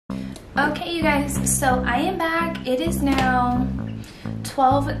Okay, you guys, so I am back. It is now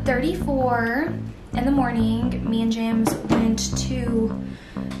 12:34 in the morning. Me and James went to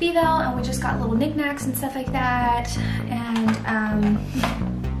Beville and we just got little knickknacks and stuff like that. And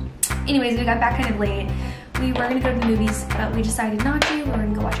anyways, we got back kind of late. We were gonna go to the movies, but we decided not to. We were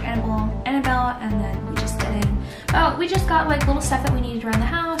gonna go watch Annabelle, and then we just didn't. Oh, we just got like little stuff that we needed around the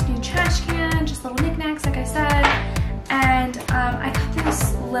house, new trash can, just little knickknacks, like I said. And I got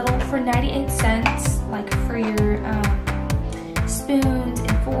this little for 98 cents, like for your spoons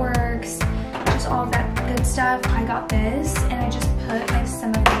and forks, just all of that good stuff. I got this, and I just put like some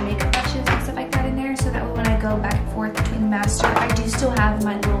of the makeup brushes and stuff like that in there, so that way when I go back and forth between the master, I do still have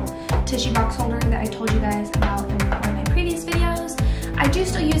my little tissue box holder that I told you guys about in one of my previous videos. I do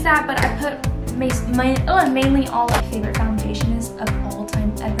still use that, but I put mainly all my favorite foundations of all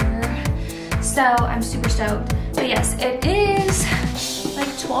time ever. So I'm super stoked. But yes, it is like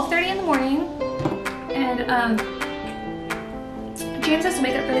 12:30 in the morning, and James has to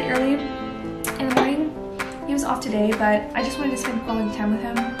wake up really early in the morning. He was off today, but I just wanted to spend quality time with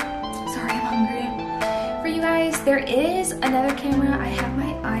him. Sorry, I'm hungry. For you guys, there is another camera I have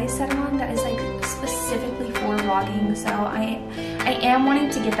my eyes set on that is like specifically for vlogging, so I am wanting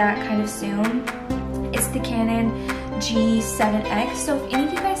to get that kind of soon. It's the Canon G7X, so if any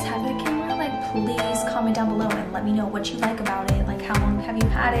of you guys have that camera, like please comment down below and let me know what you like about it, like how long have you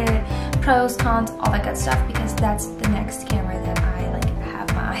had it, pros, cons, all that good stuff, because that's the next camera that I like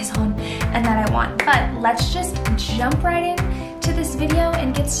have my eyes on and that I want. But let's just jump right into this video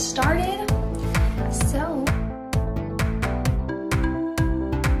and get started. So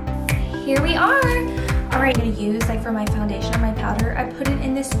here we are. Alright, I'm gonna use like for my foundation and my powder, I put it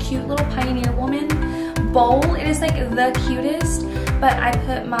in this cute little Pioneer Woman bowl. It is like the cutest, but I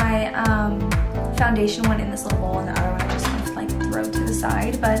put my foundation one in this little bowl and the other one I just kind of like throw to the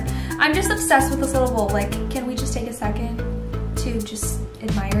side. But I'm just obsessed with this little bowl. Like, can we just take a second to just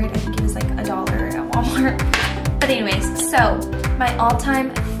admire it? I think it was like $1 at Walmart. But anyways, so my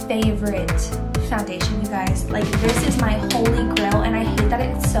all-time favorite foundation, you guys. Like, this is my holy grail, and I hate that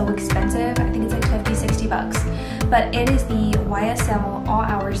it's so expensive. I think it's like 50-60 bucks. But it is the YSL All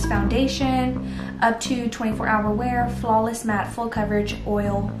Hours Foundation, up to 24-hour wear, flawless matte, full coverage,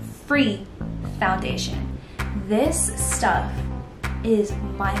 oil-free foundation. This stuff is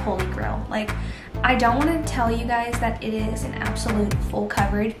my holy grail. Like, I don't want to tell you guys that it is an absolute full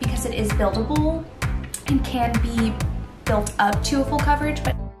coverage, because it is buildable and can be built up to a full coverage,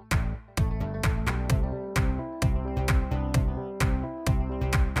 but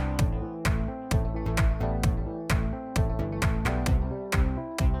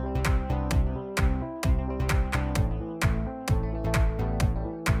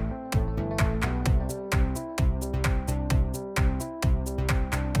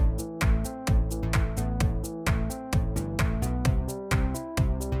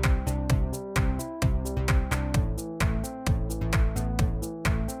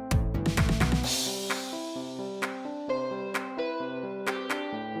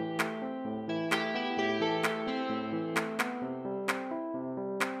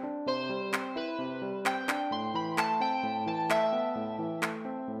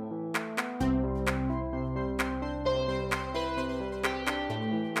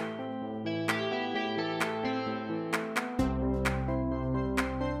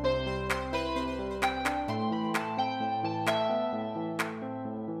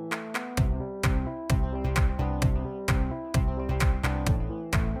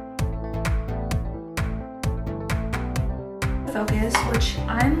focus, which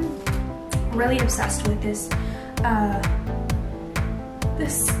I'm really obsessed with this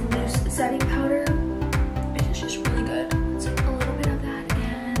this loose setting powder. It is just really good. It's like a little bit of that,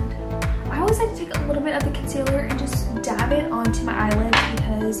 and I always like to take a little bit of the concealer and just dab it onto my eyelids,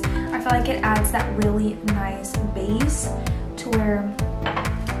 because I feel like it adds that really nice base to where,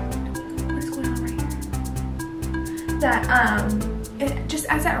 what is going on right here? That it just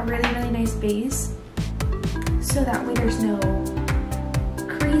adds that really nice base, so that way there's no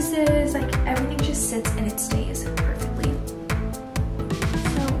creases, like everything just sits and it stays perfectly.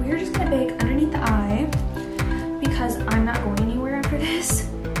 So we're just gonna bake underneath the eye, because I'm not going anywhere after this.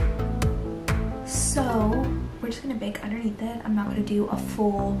 So we're just gonna bake underneath it. I'm not gonna do a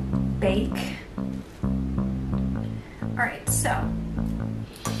full bake. Alright, so,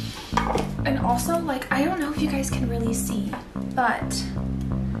 and also, like, I don't know if you guys can really see, but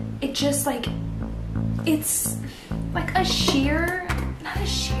it just like, it's like a sheer, not a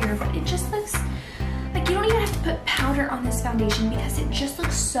sheer, but it just looks like you don't even have to put powder on this foundation, because it just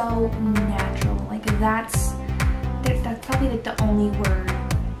looks so natural. Like, that's probably like the only word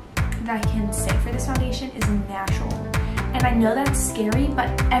that I can say for this foundation is natural. And I know that's scary, but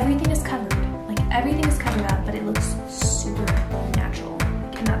everything is covered. Like everything is covered up, but it looks super natural.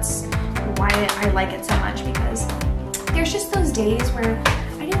 And that's why I like it so much, because there's just those days where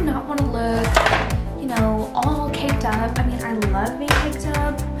I do not want to look, you know, all caked up. I mean, I love being caked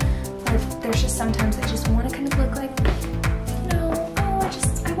up, but there's just sometimes I just want to kind of look like, you know,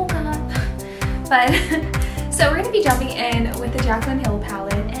 oh, I woke up. But so we're going to be jumping in with the Jaclyn Hill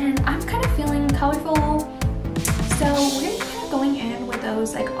palette, and I'm kind of feeling colorful. So we're going to be kind of going in with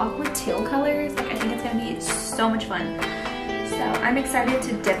those like awkward teal colors. Like I think it's going to be so much fun. So I'm excited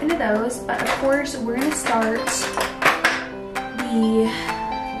to dip into those, but of course we're going to start the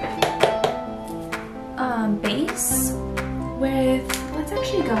base with, let's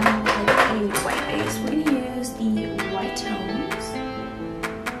actually go in with like a white base. We're going to use the white tones.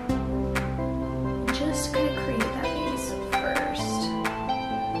 Just kind of create that base first.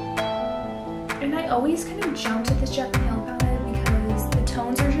 And I always kind of jump to this Jaclyn Hill palette because the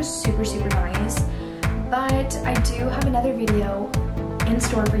tones are just super, super nice. But I do have another video in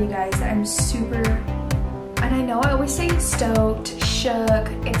store for you guys that I'm super, and I know I always say stoked, shook,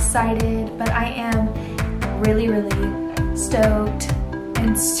 excited, but I am really, really stoked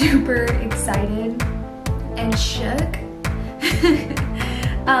and super excited and shook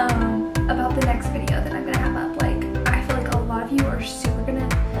about the next video that I'm gonna have up. Like, I feel like a lot of you are super gonna,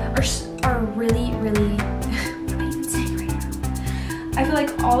 are really, really, what am I even saying right now? I feel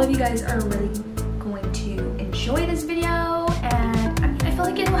like all of you guys are really going to enjoy this video, and I mean, I feel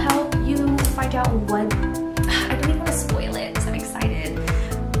like it'll help you find out what, I don't even want to spoil it because I'm excited,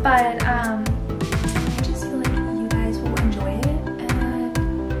 but I just feel like you guys will enjoy it, and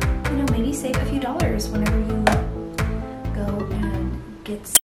you know, maybe save a few dollars whenever you go and get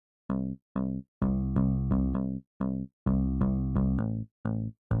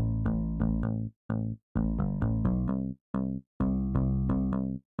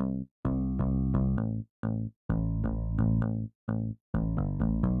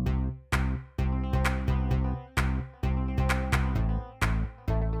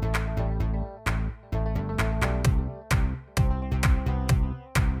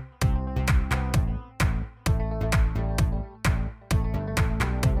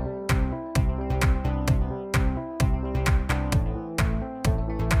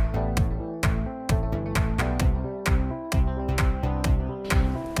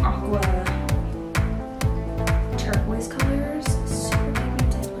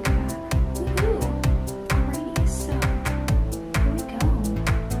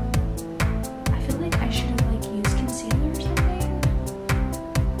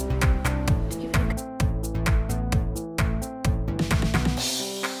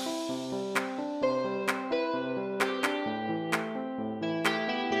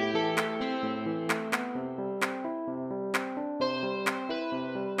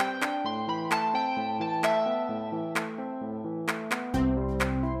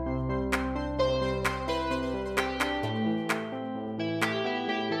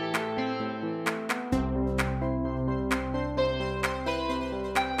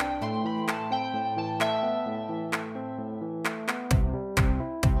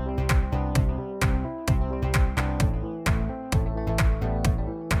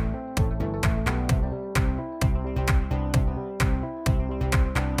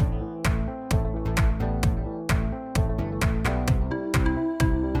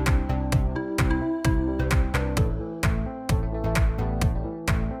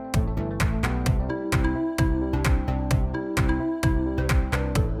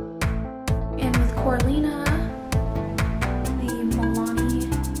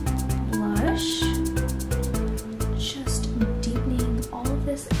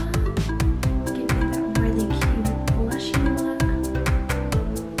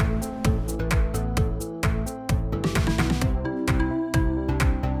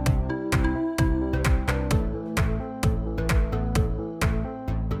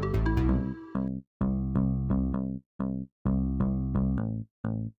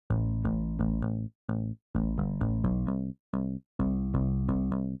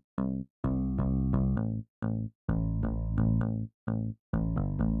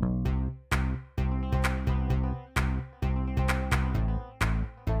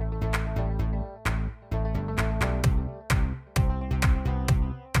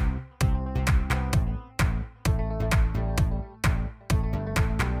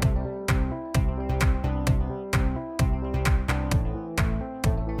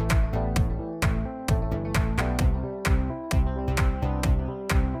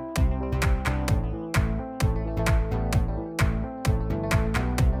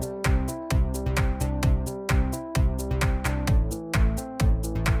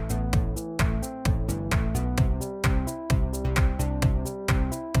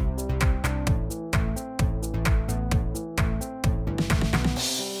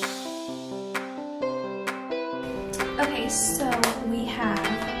Okay, so we have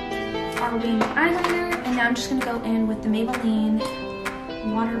our winged eyeliner, and now I'm just gonna go in with the Maybelline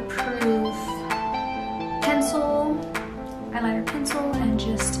waterproof pencil, eyeliner pencil, and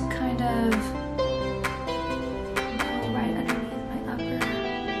just kind of go right underneath my upper.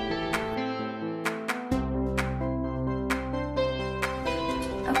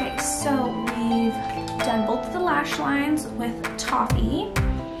 Okay, so we've done both of the lash lines with Toffee.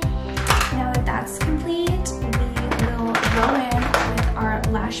 Now that that's complete, we will go in with our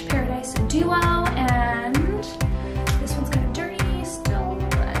Lash Paradise Duo, and this one's kind of dirty still,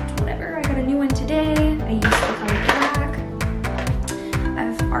 but whatever. I got a new one today. I used the color black.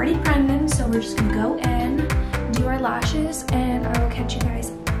 I've already primed them, so we're just gonna go in, do our lashes, and I will catch you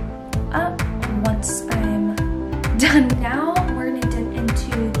guys up once I'm done. Now we're gonna dip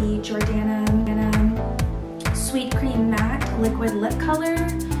into the Jordana Sweet Cream Matte Liquid Lip Color.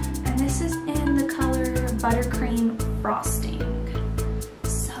 This is in the color Buttercream Frosting.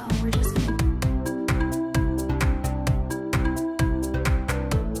 So we're just gonna...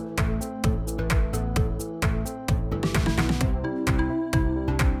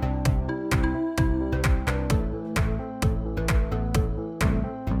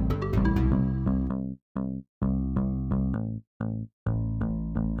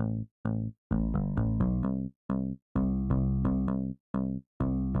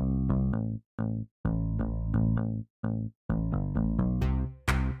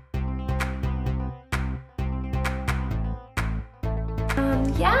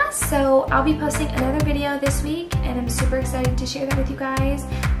 yeah, so I'll be posting another video this week, and I'm super excited to share that with you guys.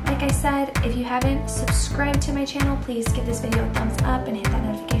 Like I said, if you haven't subscribed to my channel, please give this video a thumbs up and hit that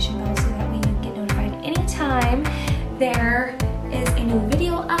notification bell so that way you get notified anytime there is a new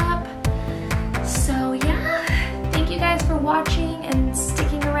video up. So yeah, thank you guys for watching and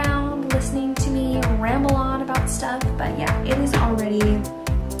sticking around, listening to me ramble on about stuff. But yeah, it is already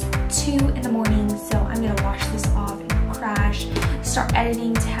 2 in the morning, so I'm gonna wash this off and crash, start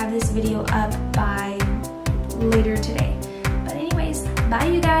editing to have this video up by later